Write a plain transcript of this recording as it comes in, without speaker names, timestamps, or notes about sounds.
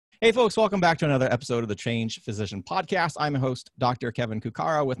Hey folks, welcome back to another episode of the Change Physician Podcast. I'm your host, Dr. Kevin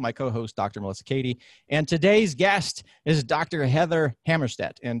Cuccaro, with my co-host, Dr. Melissa Cady. And today's guest is Dr. Heather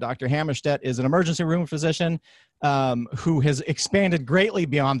Hammerstedt. And Dr. Hammerstedt is an emergency room physician who has expanded greatly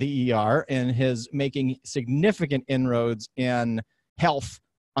beyond the ER and is making significant inroads in health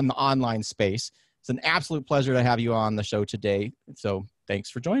on the online space. It's an absolute pleasure to have you on the show today. So thanks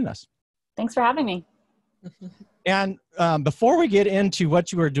for joining us. Thanks for having me. And before we get into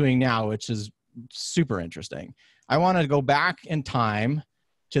what you are doing now, which is super interesting, I want to go back in time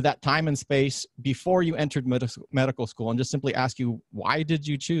to that time and space before you entered medical school and just simply ask you, why did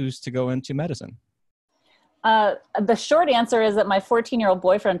you choose to go into medicine? The short answer is that my 14-year-old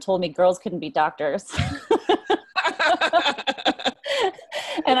boyfriend told me girls couldn't be doctors.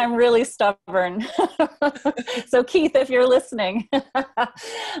 And I'm really stubborn. So Keith, if you're listening,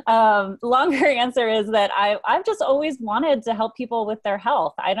 longer answer is that I've just always wanted to help people with their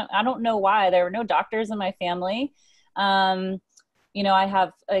health. I don't know why. There were no doctors in my family. I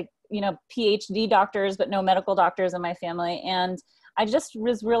have PhD doctors, but no medical doctors in my family. And I just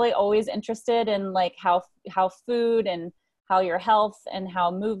was really always interested in like how food and how your health and how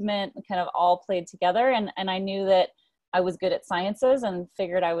movement kind of all played together. And I knew that I was good at sciences and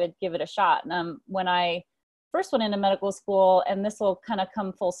figured I would give it a shot. When I first went into medical school, and this will kind of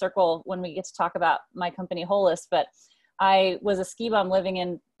come full circle when we get to talk about my company Wholist, but I was a ski bum living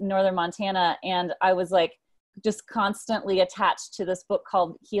in northern Montana, and I was like just constantly attached to this book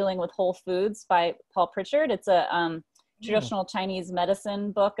called Healing with Whole Foods by Paul Pritchard. It's a traditional Chinese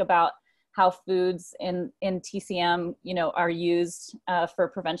medicine book about how foods in TCM, are used for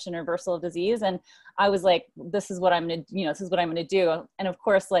prevention and reversal of disease. And I was like, this is what I'm going to do. And of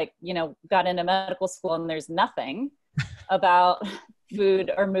course, got into medical school and there's nothing about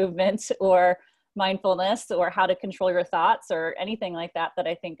food or movement or mindfulness or how to control your thoughts or anything like that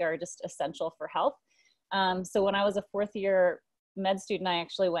I think are just essential for health. So when I was a fourth year med student, I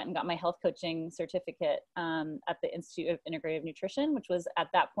actually went and got my health coaching certificate at the Institute of Integrative Nutrition, which was at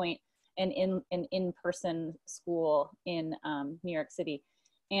that point an in-person school in New York City.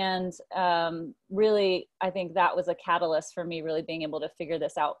 And really, I think that was a catalyst for me really being able to figure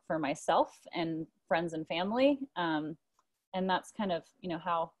this out for myself and friends and family. And that's kind of,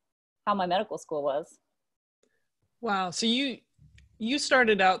 how my medical school was. Wow. So you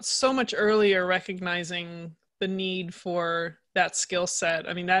started out so much earlier recognizing the need for that skill set.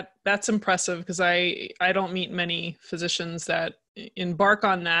 I mean, that's impressive because I don't meet many physicians that embark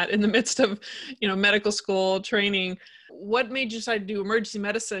on that in the midst of, medical school training. What made you decide to do emergency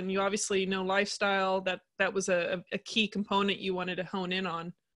medicine? You obviously know lifestyle, that was a key component you wanted to hone in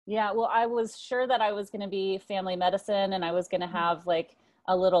on. Yeah, well, I was sure that I was going to be family medicine and I was going to have like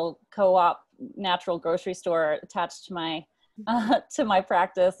a little co-op natural grocery store attached to my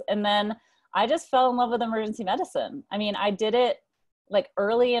practice. And then I just fell in love with emergency medicine. I mean, I did it like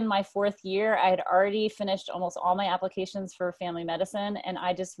early in my fourth year. I had already finished almost all my applications for family medicine. And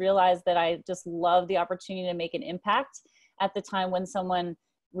I just realized that I just love the opportunity to make an impact at the time when someone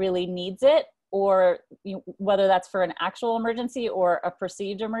really needs it, or whether that's for an actual emergency or a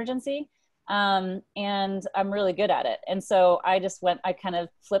perceived emergency. And I'm really good at it. And so I kind of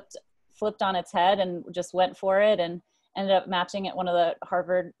flipped on its head and just went for it and ended up matching at one of the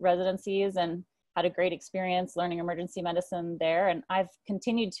Harvard residencies and had a great experience learning emergency medicine there. And I've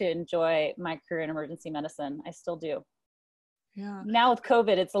continued to enjoy my career in emergency medicine. I still do. Yeah. Now with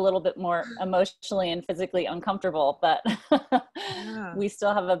COVID, it's a little bit more emotionally and physically uncomfortable, but we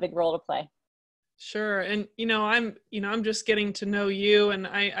still have a big role to play. Sure. And, I'm just getting to know you, and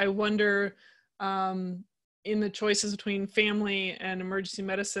I wonder, in the choices between family and emergency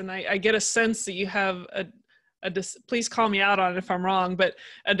medicine, I get a sense that you have please call me out on it if I'm wrong, but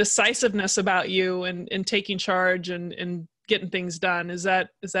a decisiveness about you and taking charge and getting things done. Is that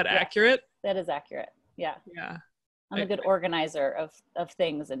accurate? That is accurate. Yeah. Yeah. I'm a good organizer of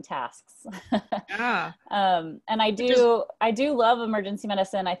things and tasks. Yeah. And I do love emergency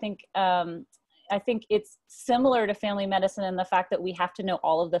medicine. I think it's similar to family medicine in the fact that we have to know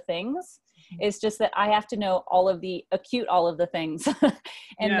all of the things. It's just that I have to know all of the things and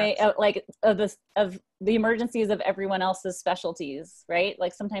yes. of the emergencies of everyone else's specialties, right?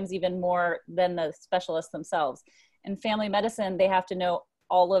 Like sometimes even more than the specialists themselves. In family medicine, they have to know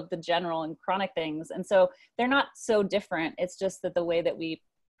all of the general and chronic things. And so they're not so different. It's just that the way that we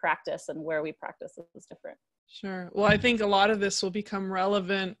practice and where we practice is different. Sure. Well, I think a lot of this will become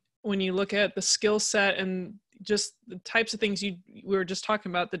relevant when you look at the skill set and just the types of things we were just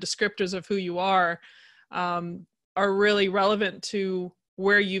talking about, the descriptors of who you are really relevant to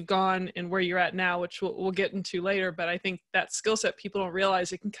where you've gone and where you're at now, which we'll get into later. But I think that skill set, people don't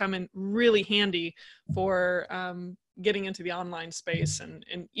realize it can come in really handy for getting into the online space and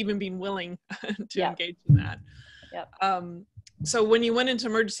even being willing to engage in that. So when you went into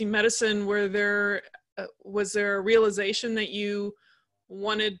emergency medicine, was there a realization that you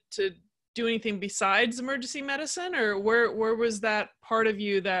wanted to do anything besides emergency medicine, or where was that part of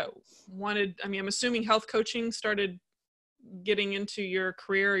you that wanted, I mean, I'm assuming health coaching started getting into your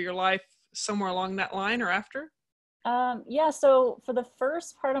career or your life somewhere along that line or after? So for the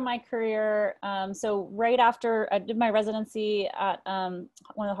first part of my career, so right after I did my residency at one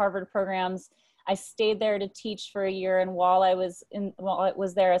of the Harvard programs, I stayed there to teach for a year. And while I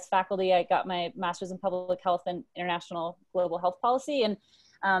was there as faculty, I got my master's in public health and international global health policy. And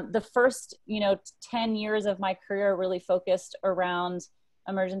the first, 10 years of my career really focused around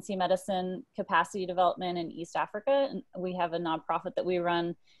emergency medicine capacity development in East Africa. And we have a nonprofit that we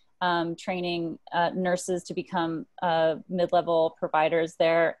run, training nurses to become mid-level providers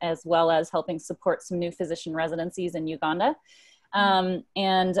there, as well as helping support some new physician residencies in Uganda. And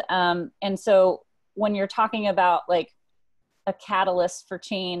so when you're talking about like a catalyst for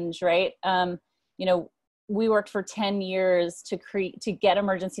change, right? We worked for 10 years to get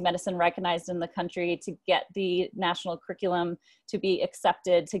emergency medicine recognized in the country, to get the national curriculum to be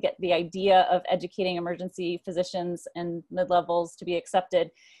accepted, to get the idea of educating emergency physicians and mid-levels to be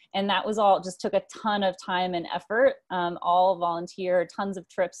accepted. And that was all, just took a ton of time and effort, all volunteer, tons of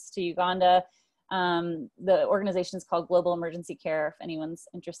trips to Uganda. The organization is called Global Emergency Care, if anyone's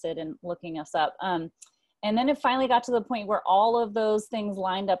interested in looking us up. And then it finally got to the point where all of those things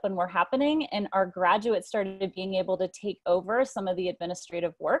lined up and were happening, and our graduates started being able to take over some of the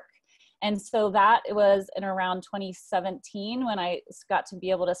administrative work. And so that was in around 2017 when I got to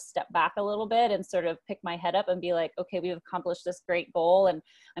be able to step back a little bit and sort of pick my head up and be like, okay, we've accomplished this great goal and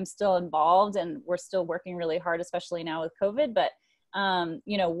I'm still involved and we're still working really hard, especially now with COVID. But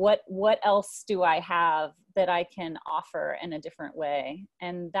what else do I have that I can offer in a different way?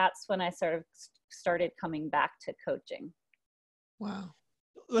 And that's when I sort of started coming back to coaching. Wow.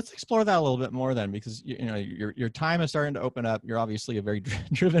 Let's explore that a little bit more then, because your time is starting to open up. You're obviously a very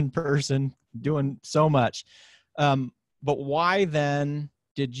driven person doing so much. But why then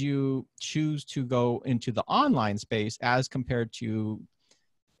did you choose to go into the online space as compared to,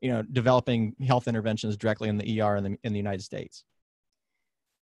 developing health interventions directly in the ER in the United States?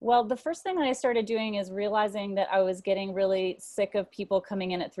 Well, the first thing that I started doing is realizing that I was getting really sick of people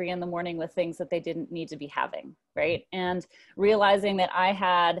coming in at 3 a.m. with things that they didn't need to be having, right? And realizing that I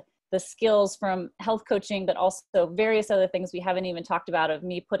had the skills from health coaching, but also various other things we haven't even talked about, of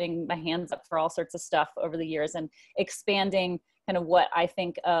me putting my hands up for all sorts of stuff over the years and expanding kind of what I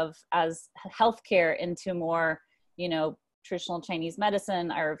think of as healthcare into more, traditional Chinese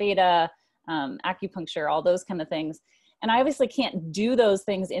medicine, Ayurveda, acupuncture, all those kind of things. And I obviously can't do those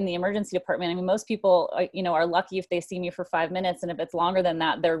things in the emergency department. I mean, most people, are lucky if they see me for 5 minutes, and if it's longer than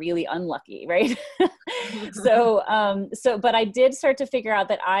that, they're really unlucky, right? But I did start to figure out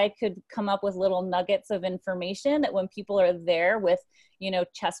that I could come up with little nuggets of information that when people are there with,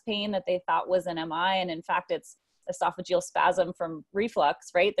 chest pain that they thought was an MI, and in fact, it's esophageal spasm from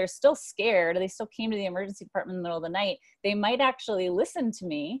reflux, right? They're still scared. They still came to the emergency department in the middle of the night. They might actually listen to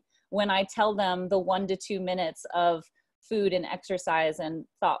me when I tell them the 1 to 2 minutes of food and exercise and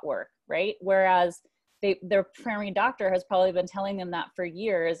thought work, right? Whereas their primary doctor has probably been telling them that for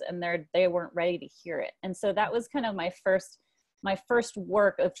years, and they weren't ready to hear it. And so that was kind of my first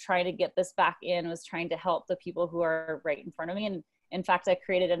work of trying to get this back in, was trying to help the people who are right in front of me. And in fact, I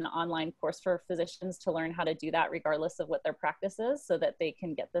created an online course for physicians to learn how to do that regardless of what their practice is, so that they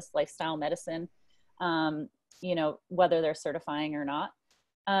can get this lifestyle medicine, whether they're certifying or not.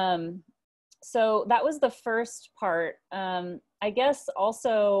 So that was the first part. I guess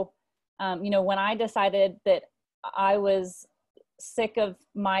also, when I decided that I was sick of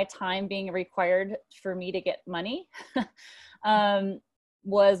my time being required for me to get money,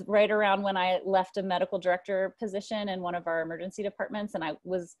 was right around when I left a medical director position in one of our emergency departments. And I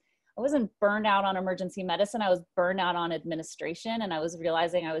wasn't burned out on emergency medicine. I was burned out on administration. And I was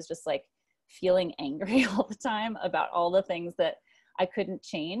realizing I was just like feeling angry all the time about all the things that I couldn't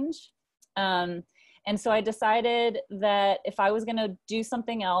change. And so I decided that if I was going to do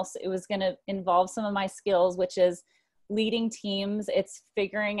something else, it was going to involve some of my skills, which is leading teams. It's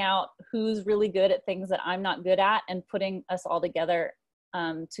figuring out who's really good at things that I'm not good at and putting us all together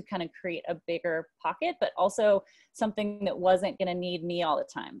to kind of create a bigger pocket, but also something that wasn't going to need me all the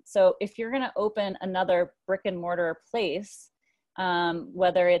time. So if you're going to open another brick and mortar place,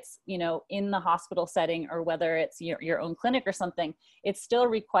 whether it's, you know, in the hospital setting or whether it's your own clinic or something, it still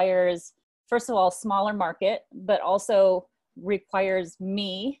requires, first of all, smaller market, but also requires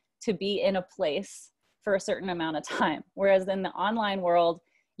me to be in a place for a certain amount of time. Whereas in the online world,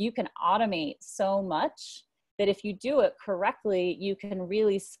 you can automate so much that if you do it correctly, you can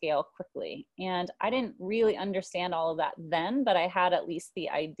really scale quickly. And I didn't really understand all of that then, but I had at least the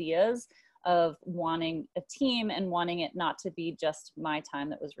ideas of wanting a team and wanting it not to be just my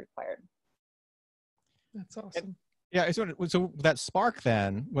time that was required. That's awesome. Yeah. So that spark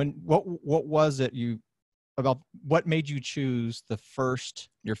then, what was it about what made you choose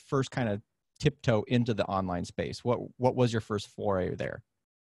your first kind of tiptoe into the online space? What was your first foray there?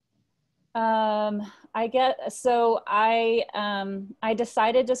 I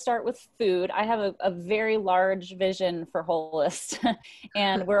decided to start with food. I have a very large vision for Wholist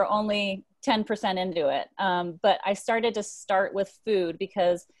and we're only 10% into it. But I started to start with food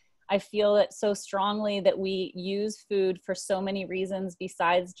because I feel it so strongly that we use food for so many reasons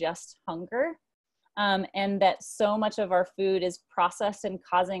besides just hunger. And that so much of our food is processed and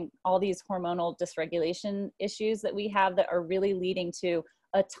causing all these hormonal dysregulation issues that we have that are really leading to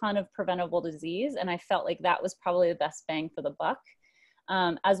a ton of preventable disease. And I felt like that was probably the best bang for the buck,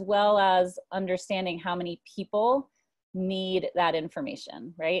 as well as understanding how many people need that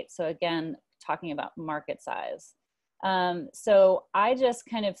information, right? So again, talking about market size. So I just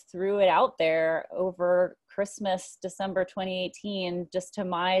kind of threw it out there over Christmas, December 2018, just to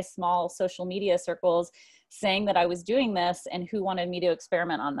my small social media circles, saying that I was doing this and who wanted me to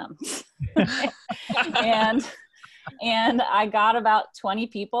experiment on them. And I got about 20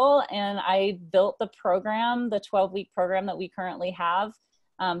 people and I built the program, the 12-week program that we currently have,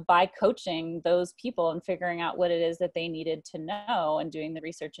 by coaching those people and figuring out what it is that they needed to know and doing the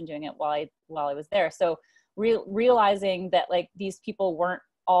research and doing it while I was there. So realizing that like these people weren't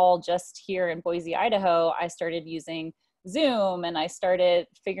all just here in Boise, Idaho, I started using Zoom and I started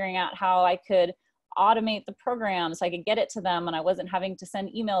figuring out how I could automate the program so I could get it to them and I wasn't having to send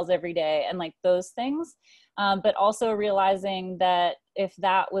emails every day and like those things. But also realizing that if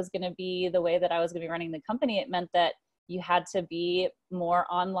that was going to be the way that I was going to be running the company, it meant that you had to be more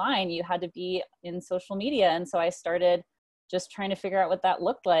online, you had to be in social media. And so I started just trying to figure out what that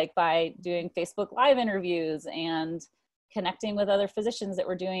looked like by doing Facebook Live interviews and connecting with other physicians that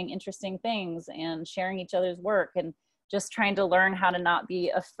were doing interesting things and sharing each other's work and just trying to learn how to not be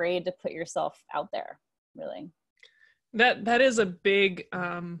afraid to put yourself out there, really. That is a big,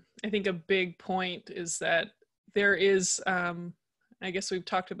 I think a big point is that there is, I guess we've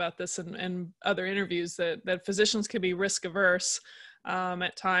talked about this in other interviews, that physicians can be risk averse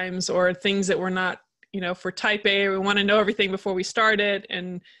at times, or things that we're not, you know, for type A, we want to know everything before we start it.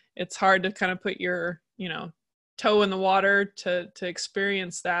 And it's hard to kind of put your, you know, toe in the water to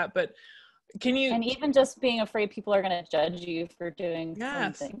experience that. But can you, and even just being afraid people are going to judge you for doing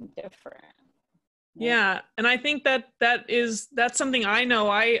something different. Yeah. And I think that's something I know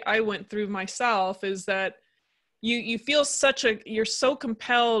I went through myself, is that you feel you're so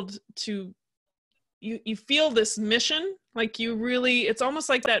compelled to, you feel this mission, like you really, it's almost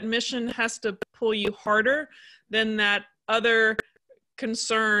like that mission has to pull you harder than that other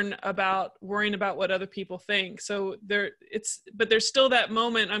concern about worrying about what other people think. So but there's still that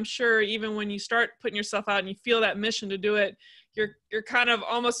moment, I'm sure, even when you start putting yourself out and you feel that mission to do it, you're kind of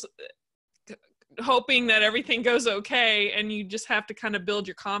almost hoping that everything goes okay, and you just have to kind of build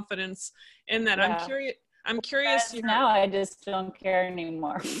your confidence in that. Yeah. I'm curious. Now I just don't care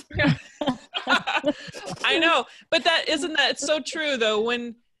anymore. I know, but isn't that so true though,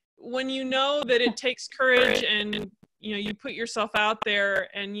 when you know that it takes courage and you know, you put yourself out there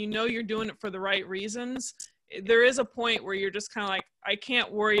and you know you're doing it for the right reasons, there is a point where you're just kind of like, I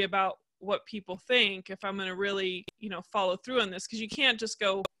can't worry about what people think if I'm going to really, you know, follow through on this, because you can't just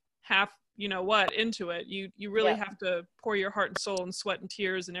go half, you know what, into it. You really have to pour your heart and soul and sweat and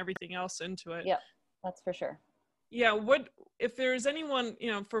tears and everything else into it. Yeah, that's for sure. Yeah. What, if there's anyone, you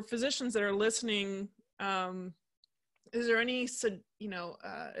know, for physicians that are listening, is there any, you know,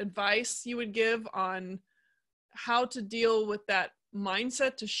 advice you would give on how to deal with that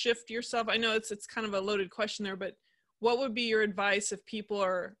mindset to shift yourself? I know it's kind of a loaded question there, but what would be your advice if people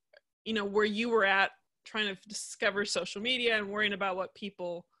are, you know, where you were at trying to discover social media and worrying about what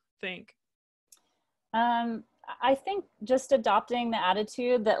people think? I think just adopting the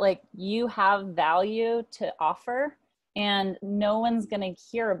attitude that like you have value to offer and no one's going to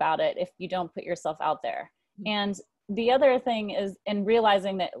hear about it if you don't put yourself out there. And the other thing is, and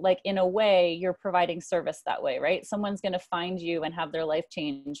realizing that like in a way you're providing service that way, right? Someone's going to find you and have their life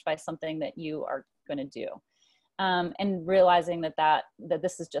changed by something that you are going to do. and realizing that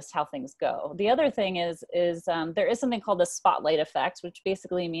this is just how things go. The other thing is there is something called the spotlight effect, which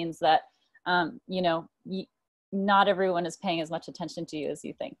basically means that, you know, not everyone is paying as much attention to you as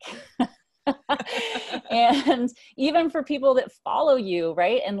you think. And even for people that follow you,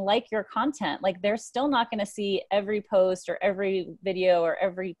 right, and like your content, like they're still not going to see every post or every video or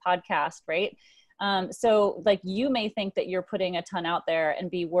every podcast, right? So like you may think that you're putting a ton out there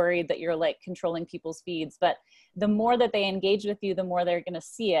and be worried that you're like controlling people's feeds, but the more that they engage with you, the more they're going to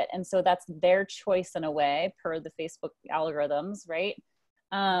see it. And so that's their choice in a way per the Facebook algorithms, right?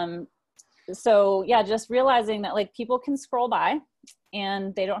 So yeah, just realizing that like people can scroll by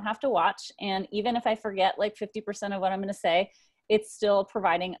and they don't have to watch. And even if I forget like 50% of what I'm going to say, it's still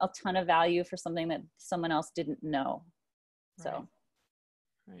providing a ton of value for something that someone else didn't know. So.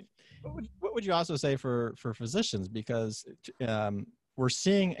 Right. What would you also say for physicians? Because we're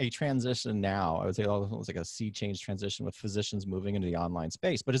seeing a transition now. I would say almost like a sea change transition with physicians moving into the online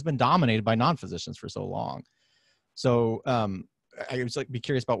space, but it's been dominated by non-physicians for so long. So I was like, be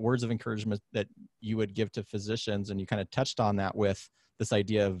curious about words of encouragement that you would give to physicians, and you kind of touched on that with this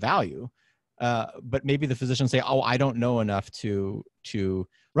idea of value. But maybe the physicians say, "Oh, I don't know enough to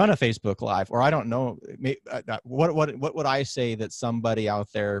run a Facebook Live," or "I don't know what would I say that somebody out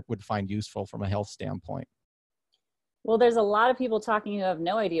there would find useful from a health standpoint." Well, there's a lot of people talking who have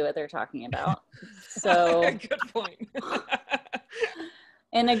no idea what they're talking about. So good point.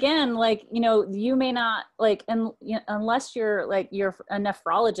 And again, like, you know, you may not like, and you know, unless you're a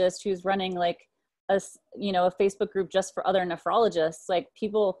nephrologist who's running like a Facebook group just for other nephrologists, like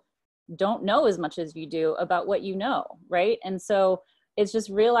people don't know as much as you do about what you know. Right. And so it's just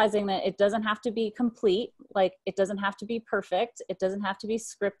realizing that it doesn't have to be complete. Like it doesn't have to be perfect. It doesn't have to be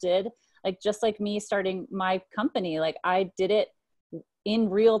scripted. Like, just like me starting my company, like I did it in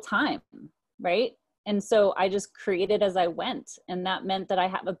real time. Right. And so I just created as I went. And that meant that I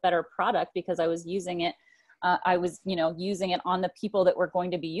have a better product because I was using it. I was, using it on the people that were going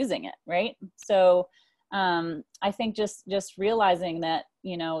to be using it. Right. So I think just realizing that,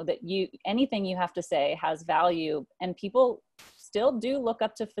 that anything you have to say has value, and people still do look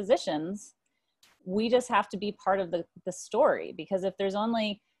up to physicians. We just have to be part of the story, because if there's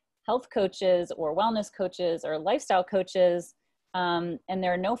only health coaches or wellness coaches or lifestyle coaches, and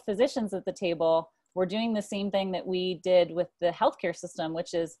there are no physicians at the table, we're doing the same thing that we did with the healthcare system,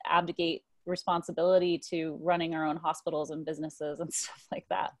 which is abdicate responsibility to running our own hospitals and businesses and stuff like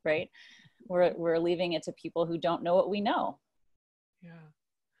that, right? We're leaving it to people who don't know what we know. Yeah.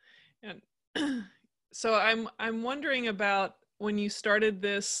 And so I'm wondering about when you started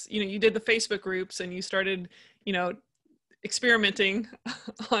this, you did the Facebook groups and you started, experimenting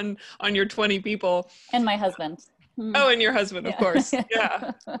on your 20 people. And my husband. Oh, and your husband, of course.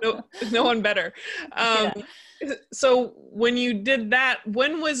 Yeah. No one better. So when you did that,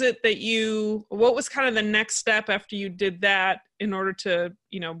 when was it that what was kind of the next step after you did that in order to,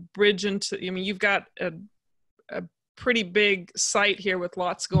 bridge into, you've got a pretty big site here with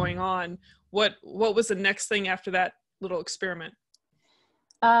lots going on. What was the next thing after that little experiment?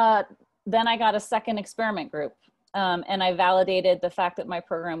 Then I got a second experiment group, and I validated the fact that my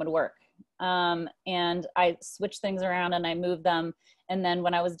program would work. And I switched things around and I moved them. And then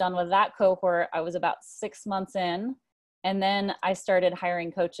when I was done with that cohort, I was about 6 months in, and then I started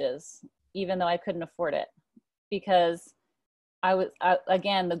hiring coaches, even though I couldn't afford it, because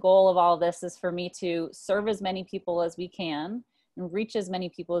again, the goal of all of this is for me to serve as many people as we can and reach as many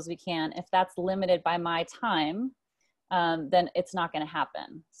people as we can. If that's limited by my time, then it's not going to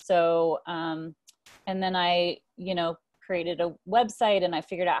happen. So, and then I, created a website and I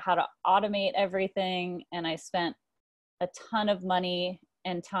figured out how to automate everything. And I spent a ton of money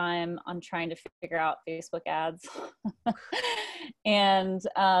and time on trying to figure out Facebook ads. And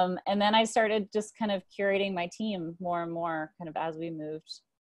then I started just kind of curating my team more and more kind of as we moved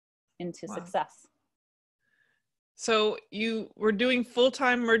into success. So you were doing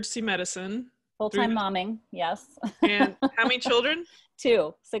full-time emergency medicine. Full-time momming, yes. And how many children?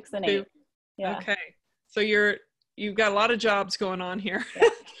 2, 6 and 8. Yeah. Okay. So you've got a lot of jobs going on here. Yeah.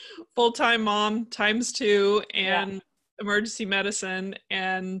 Full-time mom times 2 and emergency medicine.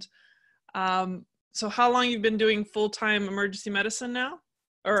 And so how long you've been doing full-time emergency medicine now,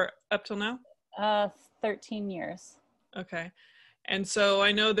 or up till now? 13 years. Okay. And so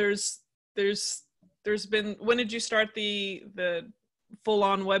I know there's been, when did you start the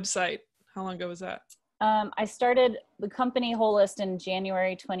full-on website? How long ago was that? I started the company Wholist in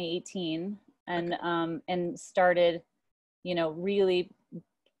January 2018, and started, really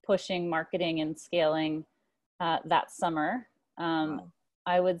pushing marketing and scaling that summer.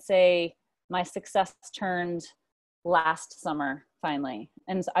 I would say my success turned last summer finally.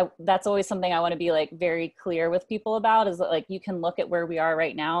 And that's always something I want to be like very clear with people about, is that like you can look at where we are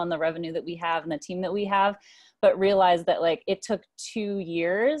right now and the revenue that we have and the team that we have, but realize that like it took 2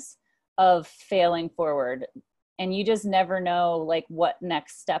 years of failing forward, and you just never know like what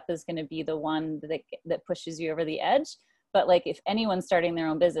next step is going to be the one that pushes you over the edge. But like if anyone's starting their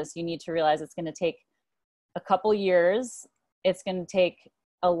own business, you need to realize it's going to take a couple years. It's going to take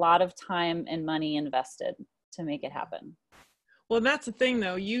a lot of time and money invested to make it happen. Well, that's the thing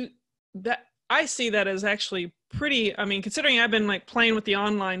though. I see that as actually pretty, I mean, considering I've been like playing with the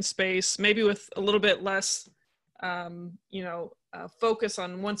online space, maybe with a little bit less, focus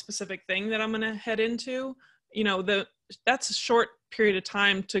on one specific thing that I'm going to head into, that's a short period of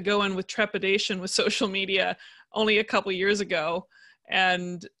time to go in with trepidation with social media only a couple years ago,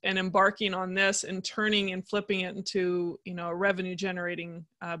 and embarking on this and turning and flipping it into, a revenue generating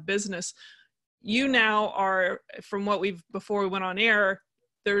business. You now are, from what before we went on air,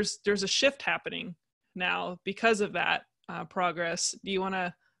 there's a shift happening now because of that progress. Do you want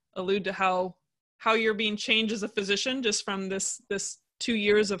to allude to how you're being changed as a physician just from this 2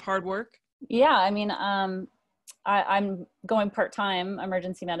 years of hard work? Yeah, I mean, I'm going part-time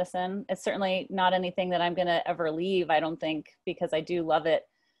emergency medicine. It's certainly not anything that I'm going to ever leave, I don't think, because I do love it.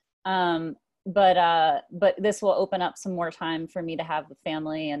 But this will open up some more time for me to have the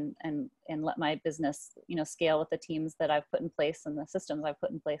family and let my business, scale with the teams that I've put in place and the systems I've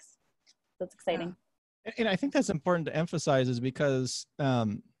put in place. That's exciting. Yeah. And I think that's important to emphasize, is because,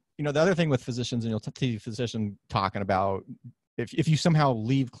 the other thing with physicians, and you'll see a physician talking about, if you somehow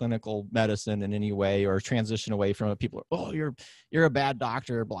leave clinical medicine in any way or transition away from it, people are, oh, you're a bad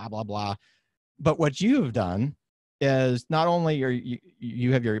doctor, blah, blah, blah. But what you've done is not only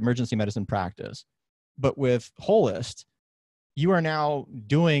you have your emergency medicine practice, but with Wholist, you are now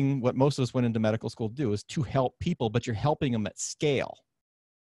doing what most of us went into medical school to do, is to help people, but you're helping them at scale.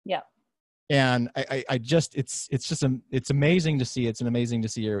 Yeah. And it's amazing to see. It's amazing to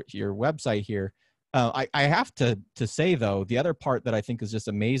see your website here. I have to say though, the other part that I think is just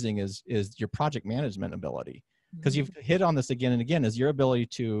amazing is your project management ability, because you've hit on this again and again, is your ability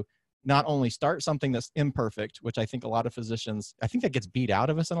to not only start something that's imperfect, which I think a lot of physicians, I think that gets beat out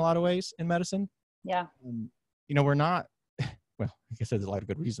of us in a lot of ways in medicine. Yeah. We're not, well, like I said, there's a lot of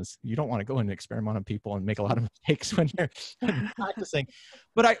good reasons. You don't want to go and experiment on people and make a lot of mistakes when you're practicing.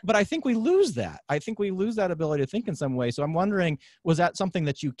 But I think we lose that. I think we lose that ability to think in some way. So I'm wondering, was that something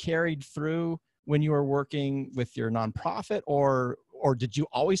that you carried through when you were working with your nonprofit, or did you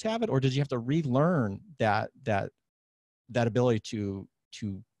always have it, or did you have to relearn that ability to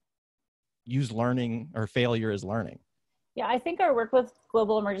use learning or failure as learning? Yeah, I think our work with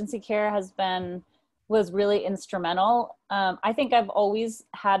global emergency care was really instrumental. I think I've always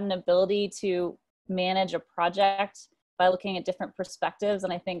had an ability to manage a project by looking at different perspectives.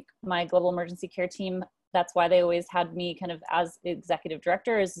 And I think my global emergency care team, that's why they always had me kind of as executive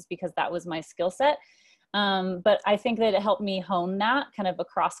director, is because that was my skill set. But I think that it helped me hone that kind of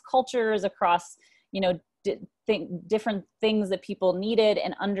across cultures, across, different things that people needed,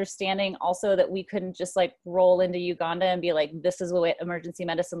 and understanding also that we couldn't just like roll into Uganda and be like, this is what emergency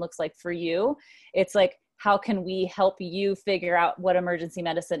medicine looks like for you. It's like, how can we help you figure out what emergency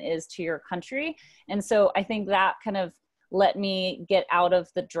medicine is to your country? And so I think that kind of let me get out of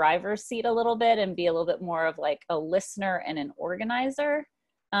the driver's seat a little bit and be a little bit more of like a listener and an organizer,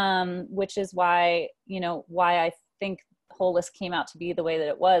 which is why I think Wholist came out to be the way that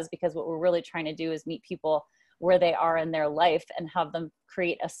it was, because what we're really trying to do is meet people where they are in their life and have them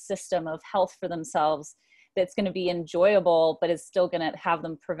create a system of health for themselves that's going to be enjoyable, but is still going to have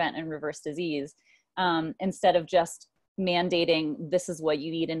them prevent and reverse disease, instead of just mandating this is what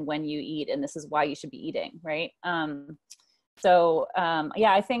you eat and when you eat and this is why you should be eating, right? I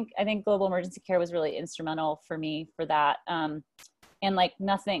think global emergency care was really instrumental for me for that. And like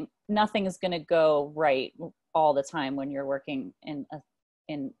nothing is going to go right all the time when you're working in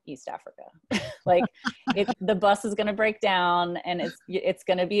East Africa. Like the bus is going to break down and it's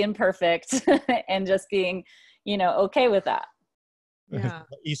going to be imperfect and just being, okay with that. Yeah.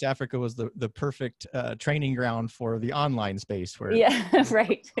 East Africa was the perfect training ground for the online space where. Yeah,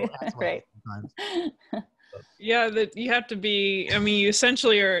 right. Right. Yeah, that you have to be, I mean, you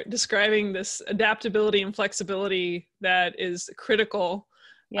essentially are describing this adaptability and flexibility that is critical.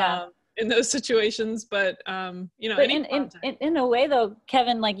 Yeah. In those situations, but but in a way though,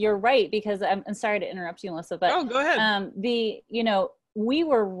 Kevin, like you're right, because I'm sorry to interrupt you, Melissa, but go ahead. We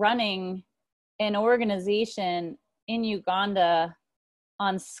were running an organization in Uganda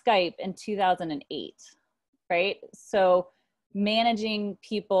on Skype in 2008, right? So managing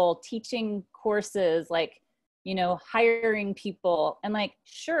people, teaching courses, like hiring people. And like,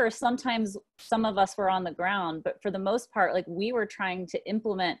 sure, sometimes some of us were on the ground, but for the most part, like we were trying to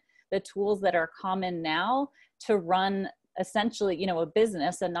implement the tools that are common now to run essentially, a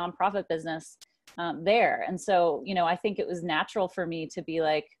business, a nonprofit business there. And so, I think it was natural for me to be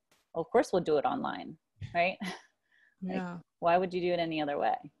like, of course we'll do it online, right? Yeah. Like, why would you do it any other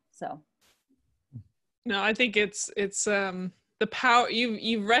way? So. No, I think it's the power,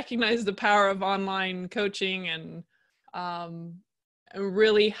 you've recognized the power of online coaching and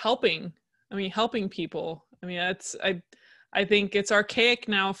really helping people. I mean, I think it's archaic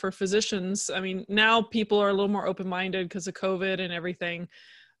now for physicians. I mean, now people are a little more open-minded because of COVID and everything.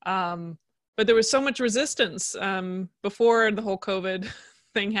 But there was so much resistance before the whole COVID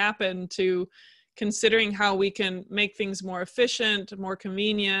thing happened to considering how we can make things more efficient, more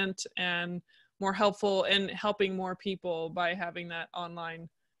convenient, and more helpful, and helping more people by having that online,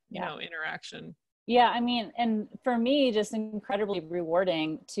 interaction. Yeah. I mean, and for me, just incredibly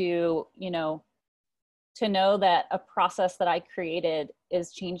rewarding to know that a process that I created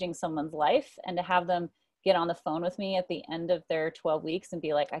is changing someone's life, and to have them get on the phone with me at the end of their 12 weeks and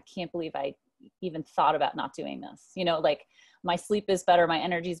be like, I can't believe I even thought about not doing this. Like my sleep is better, my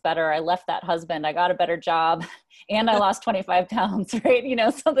energy's better, I left that husband, I got a better job, and I lost 25 pounds, right?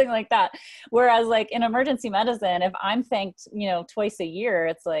 Something like that. Whereas like in emergency medicine, if I'm thanked, twice a year,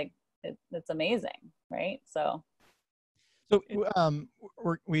 it's like, it's amazing, right? So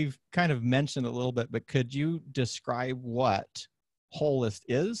we've kind of mentioned a little bit, but could you describe what Wholist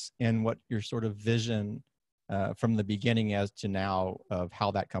is and what your sort of vision from the beginning as to now of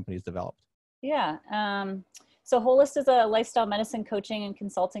how that company is developed? Yeah. So Wholist is a lifestyle medicine coaching and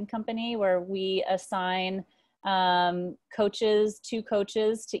consulting company where we assign two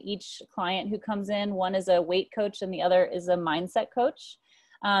coaches to each client who comes in. One is a weight coach and the other is a mindset coach.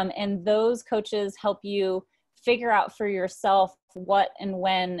 And those coaches help you figure out for yourself what and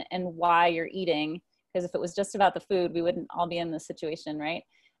when and why you're eating. Because if it was just about the food, we wouldn't all be in this situation, right?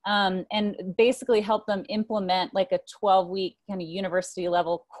 And basically help them implement like a 12-week kind of university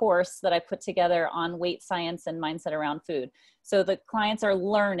level course that I put together on weight science and mindset around food. So the clients are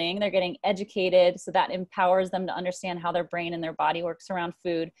learning, they're getting educated, so that empowers them to understand how their brain and their body works around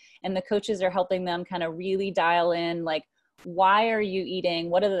food. And the coaches are helping them kind of really dial in, like, why are you eating?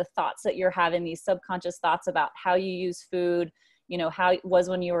 What are the thoughts that you're having, these subconscious thoughts about how you use food, how it was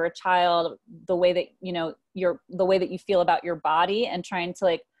when you were a child, the way that, the way that you feel about your body, and trying to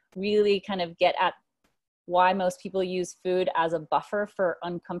like really kind of get at why most people use food as a buffer for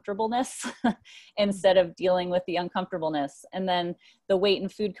uncomfortableness instead of dealing with the uncomfortableness. And then the weight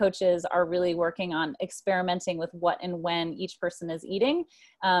and food coaches are really working on experimenting with what and when each person is eating,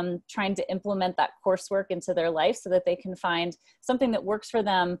 trying to implement that coursework into their life so that they can find something that works for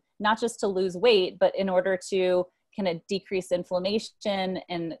them, not just to lose weight, but in order to kind of decrease inflammation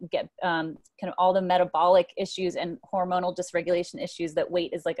and get kind of all the metabolic issues and hormonal dysregulation issues that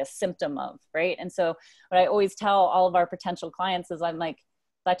weight is like a symptom of, right? And so what I always tell all of our potential clients is, I'm like,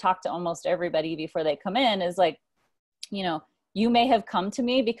 I talk to almost everybody before they come in, is like, you may have come to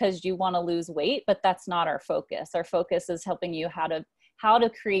me because you want to lose weight, but that's not our focus. Our focus is helping you how to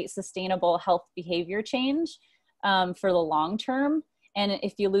create sustainable health behavior change for the long term. And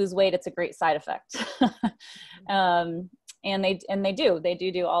if you lose weight, it's a great side effect. And they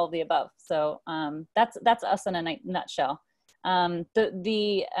do all of the above. So that's us in a nutshell.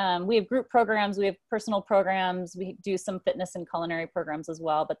 We have group programs, we have personal programs, we do some fitness and culinary programs as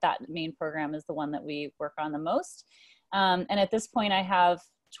well, but that main program is the one that we work on the most. And at this point I have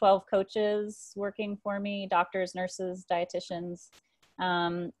 12 coaches working for me, doctors, nurses, dietitians.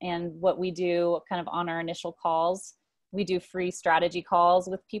 And what we do kind of on our initial calls, we do free strategy calls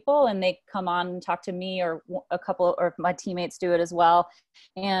with people, and they come on and talk to me, or a couple, or my teammates do it as well.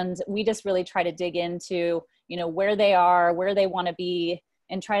 And we just really try to dig into, where they are, where they want to be,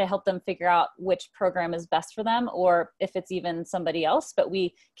 and try to help them figure out which program is best for them, or if it's even somebody else. But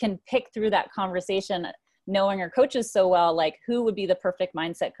we can pick through that conversation, knowing our coaches so well, like who would be the perfect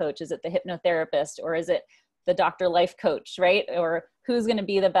mindset coach? Is it the hypnotherapist, or is it the doctor life coach, right? Or who's going to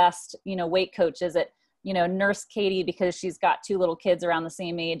be the best, weight coach? Is it, nurse Cady because she's got 2 little kids around the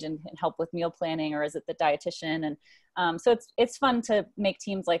same age and can help with meal planning, or is it the dietitian? And so it's fun to make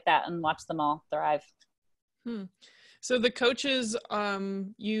teams like that and watch them all thrive. So the coaches,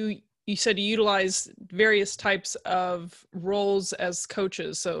 you said you utilize various types of roles as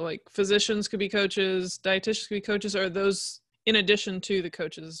coaches. So like physicians could be coaches, dietitians could be coaches, or are those in addition to the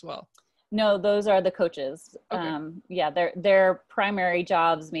coaches as well? No, those are the coaches. Okay. Their primary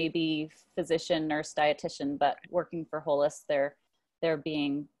jobs may be physician, nurse, dietitian, but working for Wholist, they're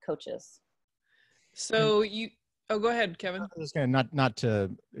being coaches. So oh, go ahead, Kevin. I was just gonna not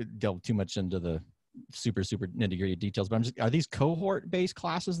to delve too much into the super nitty gritty details, but are these cohort based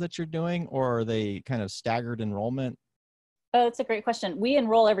classes that you're doing, or are they kind of staggered enrollment? Oh, that's a great question. We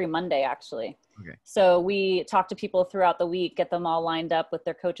enroll every Monday, actually. Okay. So we talk to people throughout the week, get them all lined up with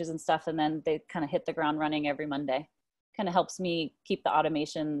their coaches and stuff, and then they kind of hit the ground running every Monday. Kind of helps me keep the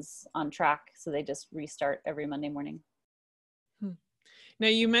automations on track, so they just restart every Monday morning. Now,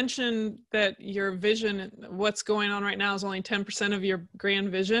 you mentioned that your vision, what's going on right now, is only 10% of your grand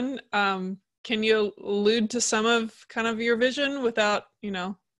vision. Can you allude to some of kind of your vision without,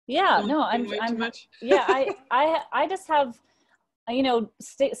 Yeah, no, I'm too much? Yeah, I just have,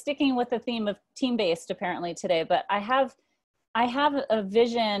 sticking with the theme of team-based apparently today, but I have a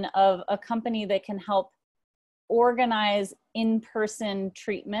vision of a company that can help organize in-person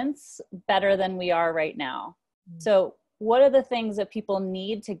treatments better than we are right now. So what are the things that people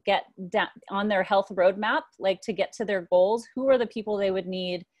need to get on their health roadmap, like to get to their goals? Who are the people they would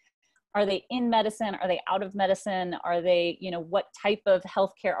need? Are they in medicine? Are they out of medicine? Are they, what type of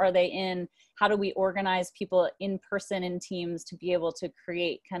healthcare are they in? How do we organize people in person in teams to be able to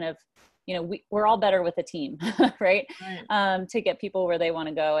create kind of, we're all better with a team, right? To get people where they want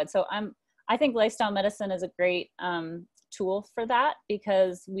to go. And so I think lifestyle medicine is a great tool for that,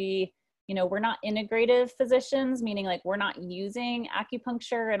 because we're not integrative physicians, meaning like we're not using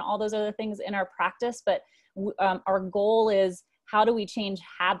acupuncture and all those other things in our practice, but our goal is, how do we change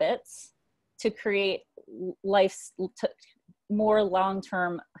habits to create more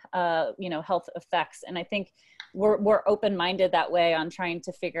long-term, health effects? And I think we're open-minded that way on trying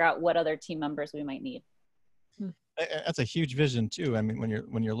to figure out what other team members we might need. That's a huge vision too. I mean,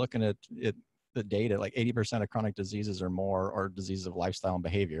 when you're looking at it, the data, like 80% of chronic diseases or more are diseases of lifestyle and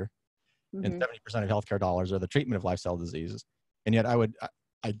behavior, and 70% of healthcare dollars are the treatment of lifestyle diseases. And yet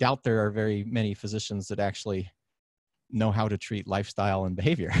I doubt there are very many physicians that actually know how to treat lifestyle and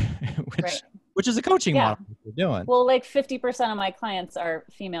behavior, which is a coaching model we're doing. Well, like 50% of my clients are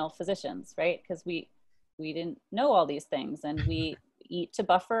female physicians, right? Because we didn't know all these things, and we eat to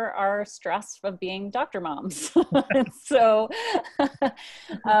buffer our stress of being doctor moms. So,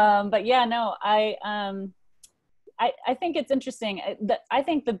 but yeah, no, I think it's interesting. I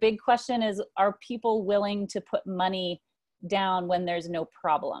think the big question is, are people willing to put money down when there's no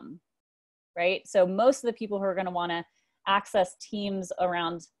problem, right? So most of the people who are going to want to access teams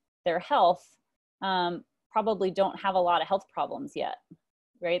around their health probably don't have a lot of health problems yet,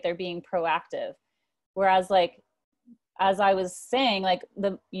 right? They're being proactive. Whereas, like, as I was saying, like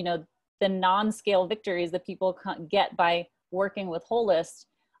the non-scale victories that people get by working with Wholist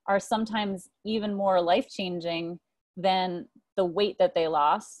are sometimes even more life-changing than the weight that they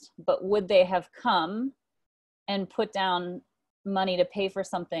lost. But would they have come and put down money to pay for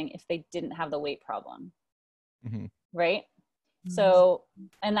something if they didn't have the weight problem? Right? So,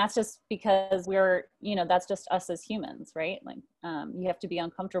 and that's just because we're, that's just us as humans, right? Like, you have to be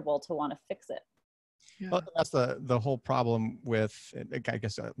uncomfortable to want to fix it. Well, that's the whole problem with, I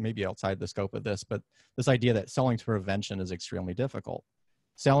guess, maybe outside the scope of this, but this idea that selling to prevention is extremely difficult.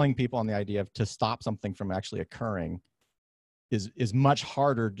 Selling people on the idea of to stop something from actually occurring is much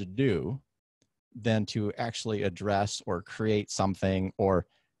harder to do than to actually address or create something, or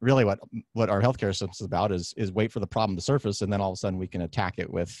really what our healthcare system is about is wait for the problem to surface, and then all of a sudden we can attack it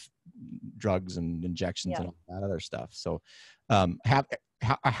with drugs and injections and all that other stuff. So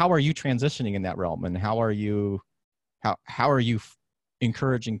how are you transitioning in that realm, and how are you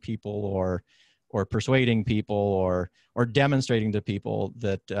encouraging people or persuading people or demonstrating to people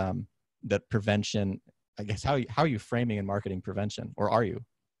that that prevention, I guess, how are you framing and marketing prevention, or are you?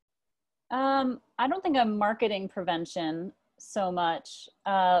 I don't think I'm marketing prevention so much,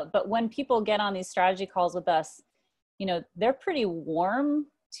 but when people get on these strategy calls with us, they're pretty warm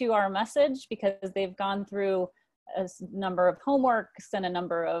to our message because they've gone through a number of homeworks and a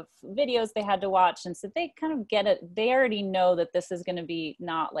number of videos they had to watch. And so they kind of get it. They already know that this is going to be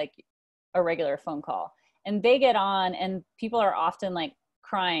not like a regular phone call. And they get on, and people are often like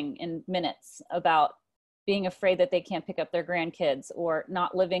crying in minutes about being afraid that they can't pick up their grandkids or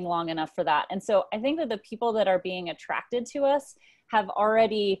not living long enough for that. And so I think that the people that are being attracted to us have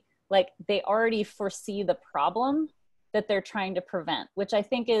already, they already foresee the problem that they're trying to prevent, which I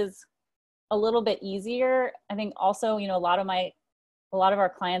think is a little bit easier. I think also, a lot of our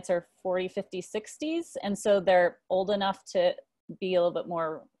clients are 40, 50, 60s. And so they're old enough to be a little bit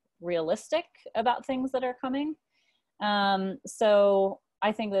more realistic about things that are coming. So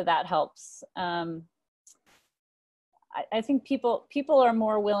I think that helps. I think people are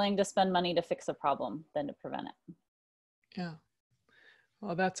more willing to spend money to fix a problem than to prevent it. Yeah.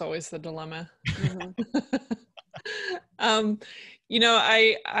 Well, that's always the dilemma. Mm-hmm. You know,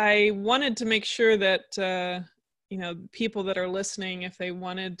 I wanted to make sure that, you know, people that are listening, if they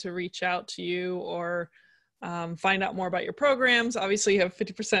wanted to reach out to you or find out more about your programs, obviously you have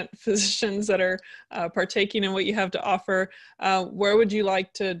 50% physicians that are partaking in what you have to offer. Where would you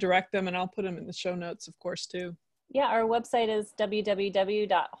like to direct them? And I'll put them in the show notes, of course, too. Yeah, our website is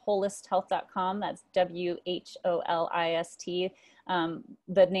www.wholisthealth.com. That's WHOLIST.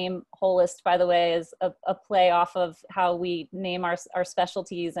 The name Wholist, by the way, is a play off of how we name our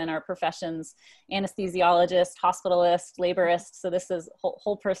specialties and our professions: anesthesiologist, hospitalist, laborist. So this is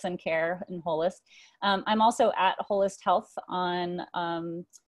whole person care in Wholist. I'm also at Wholist Health on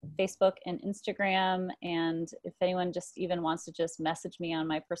Facebook and Instagram. And if anyone just even wants to just message me on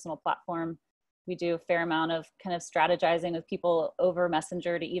my personal platform, we do a fair amount of kind of strategizing with people over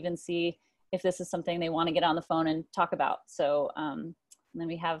Messenger to even see if this is something they want to get on the phone and talk about. So and then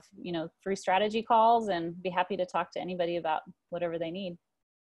we have, you know, free strategy calls, and be happy to talk to anybody about whatever they need.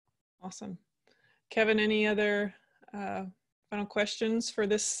 Awesome. Kevin, any other final questions for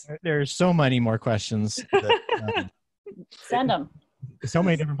this? There's so many more questions. That, Send them. So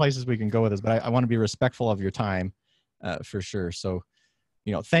many different places we can go with this, but I want to be respectful of your time for sure. So,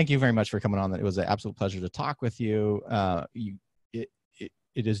 you know, thank you very much for coming on. It was an absolute pleasure to talk with you.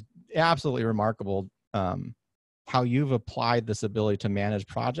 It is absolutely remarkable how you've applied this ability to manage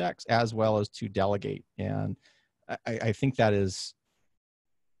projects as well as to delegate. And I think that is,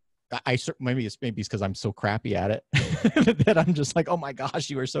 maybe it's because I'm so crappy at it that I'm just like, oh my gosh,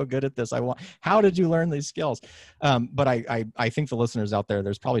 you are so good at this. How did you learn these skills? But I think the listeners out there,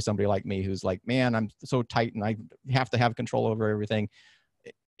 there's probably somebody like me who's like, man, I'm so tight and I have to have control over everything.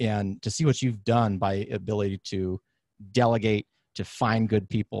 And to see what you've done by ability to delegate, to find good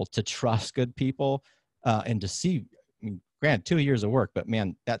people, to trust good people, and to see, I mean, granted, 2 years of work, but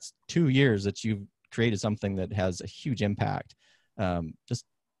man, that's 2 years that you've created something that has a huge impact. Just,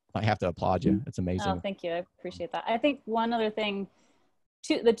 I have to applaud you. It's amazing. Oh, thank you. I appreciate that. I think one other thing,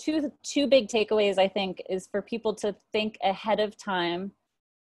 the two big takeaways, I think, is for people to think ahead of time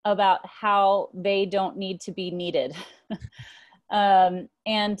about how they don't need to be needed. And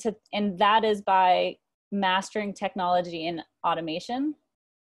that is by mastering technology and automation.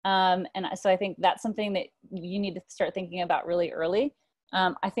 And so I think that's something that you need to start thinking about really early.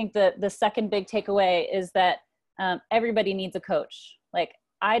 I think the second big takeaway is that everybody needs a coach. Like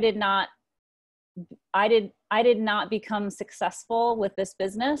I did not become successful with this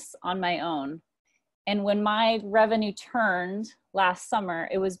business on my own. And when my revenue turned last summer,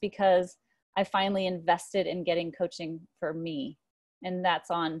 it was because I finally invested in getting coaching for me. And that's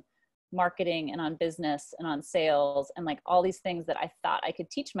on marketing and on business and on sales and like all these things that I thought I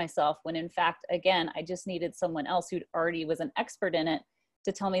could teach myself, when in fact, again, I just needed someone else who already was an expert in it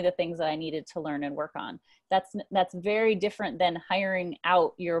to tell me the things that I needed to learn and work on. That's very different than hiring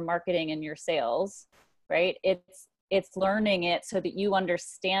out your marketing and your sales, right? It's learning it so that you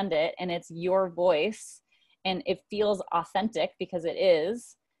understand it and it's your voice and it feels authentic because it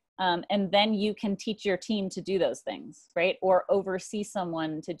is. And then you can teach your team to do those things, right? Or oversee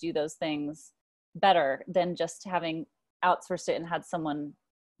someone to do those things better than just having outsourced it and had someone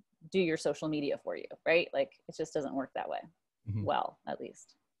do your social media for you, right? Like it just doesn't work that way. Mm-hmm. Well, at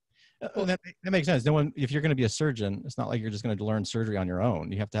least. That makes sense. If you're going to be a surgeon, it's not like you're just going to learn surgery on your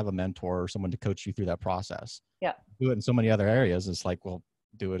own. You have to have a mentor or someone to coach you through that process. Yeah. Do it in so many other areas. It's like, well,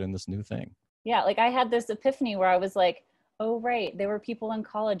 do it in this new thing. Yeah. Like I had this epiphany where I was like, oh, right. There were people in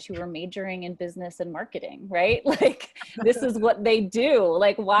college who were majoring in business and marketing, right? Like this is what they do.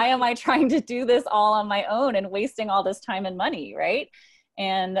 Like, why am I trying to do this all on my own and wasting all this time and money? Right.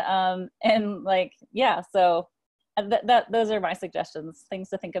 And like, yeah, so those are my suggestions, things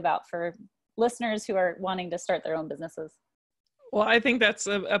to think about for listeners who are wanting to start their own businesses. Well, I think that's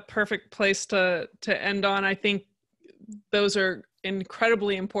a perfect place to end on. I think those are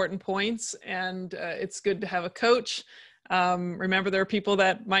incredibly important points, and it's good to have a coach. Remember, there are people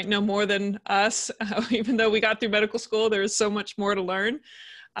that might know more than us. Even though we got through medical school, there is so much more to learn.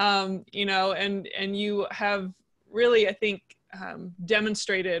 You know, and you have really, I think,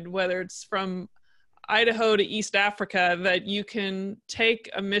 demonstrated, whether it's from Idaho to East Africa, that you can take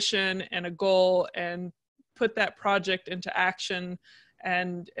a mission and a goal and put that project into action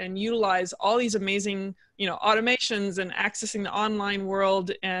and utilize all these amazing, you know, automations and accessing the online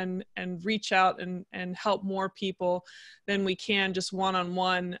world and reach out and help more people than we can just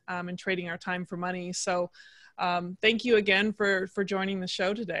one-on-one and trading our time for money. So thank you again for joining the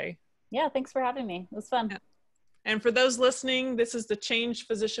show today. Yeah, thanks for having me. It was fun. Yeah. And for those listening, this is the Change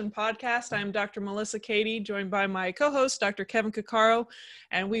Physician Podcast. I'm Dr. Melissa Cady, joined by my co-host, Dr. Kevin Cuccaro,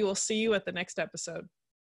 and we will see you at the next episode.